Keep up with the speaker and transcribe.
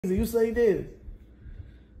You say this.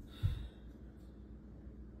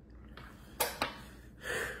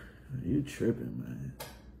 You tripping, man.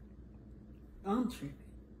 I'm tripping.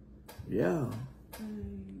 Yeah.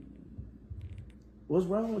 What's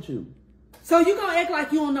wrong with you? So you gonna act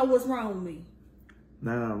like you don't know what's wrong with me?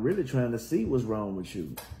 Now I'm really trying to see what's wrong with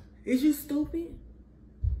you. Is you stupid?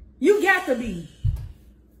 You got to be.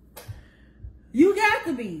 You got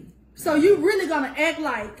to be. So you really gonna act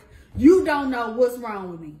like you don't know what's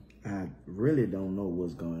wrong with me? I really don't know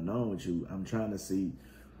what's going on with you. I'm trying to see.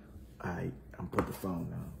 I'm put the phone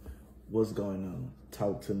down. What's going on?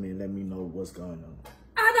 Talk to me and let me know what's going on.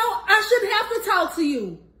 I shouldn't have to talk to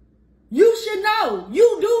you. You should know.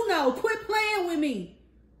 You do know. Quit playing with me.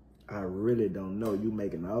 I really don't know. You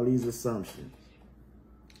making all these assumptions.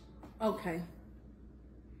 Okay.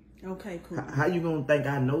 Okay, cool. How you gonna think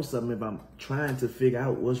I know something if I'm trying to figure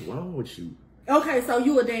out what's wrong with you? Okay, so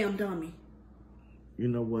you a damn dummy. You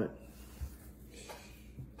know what?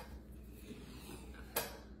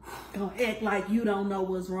 Don't act like you don't know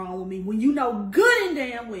what's wrong with me when you know good and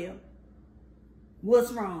damn well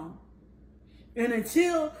what's wrong. And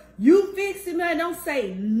until you fix it, man, don't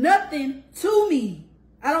say nothing to me.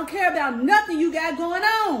 I don't care about nothing you got going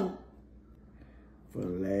on. For the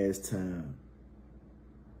last time,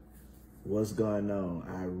 what's going on?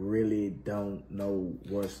 I really don't know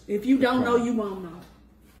what's. If you don't know, you won't know.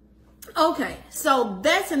 Okay, so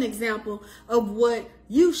that's an example of what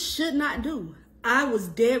you should not do. I was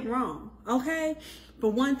dead wrong, okay?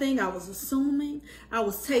 For one thing, I was assuming. I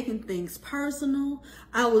was taking things personal.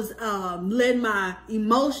 I was letting my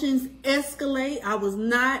emotions escalate. I was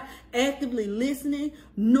not actively listening,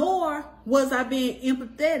 nor was I being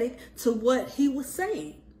empathetic to what he was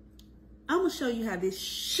saying. I'm going to show you how this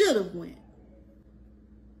should have went.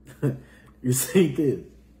 You see this?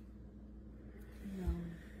 No.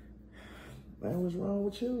 Man, what's wrong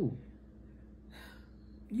with you?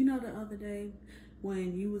 You know the other day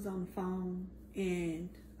when you was on the phone and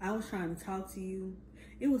I was trying to talk to you,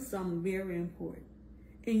 it was something very important.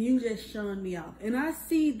 And you just shunned me off. And I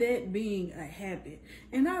see that being a habit.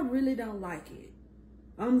 And I really don't like it.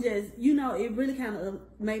 I'm just, you know, it really kind of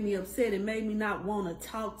made me upset. It made me not want to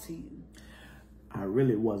talk to you. I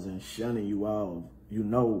really wasn't shunning you off. You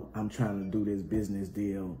know I'm trying to do this business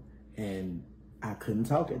deal and I couldn't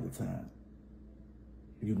talk at the time.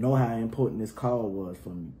 You know how important this call was for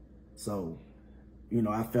me. So, you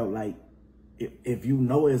know, I felt like if you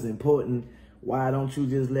know it's important, why don't you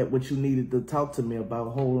just let what you needed to talk to me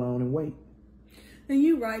about hold on and wait? And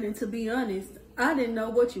you right, and to be honest, I didn't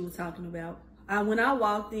know what you were talking about. When I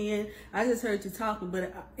walked in, I just heard you talking,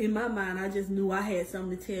 but in my mind, I just knew I had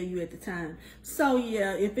something to tell you at the time. So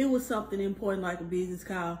yeah, if it was something important like a business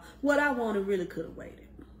call, what I wanted really could have waited.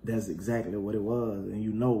 That's exactly what it was. And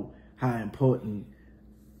you know how important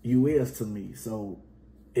you is to me. So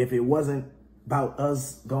if it wasn't about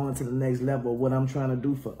us going to the next level of what I'm trying to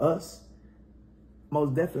do for us,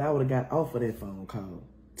 most definitely I would have got off of that phone call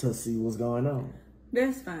to see what's going on.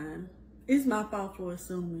 That's fine. It's my fault for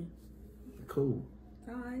assuming. Cool.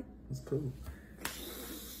 All right. It's cool.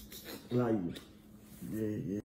 Like, yeah.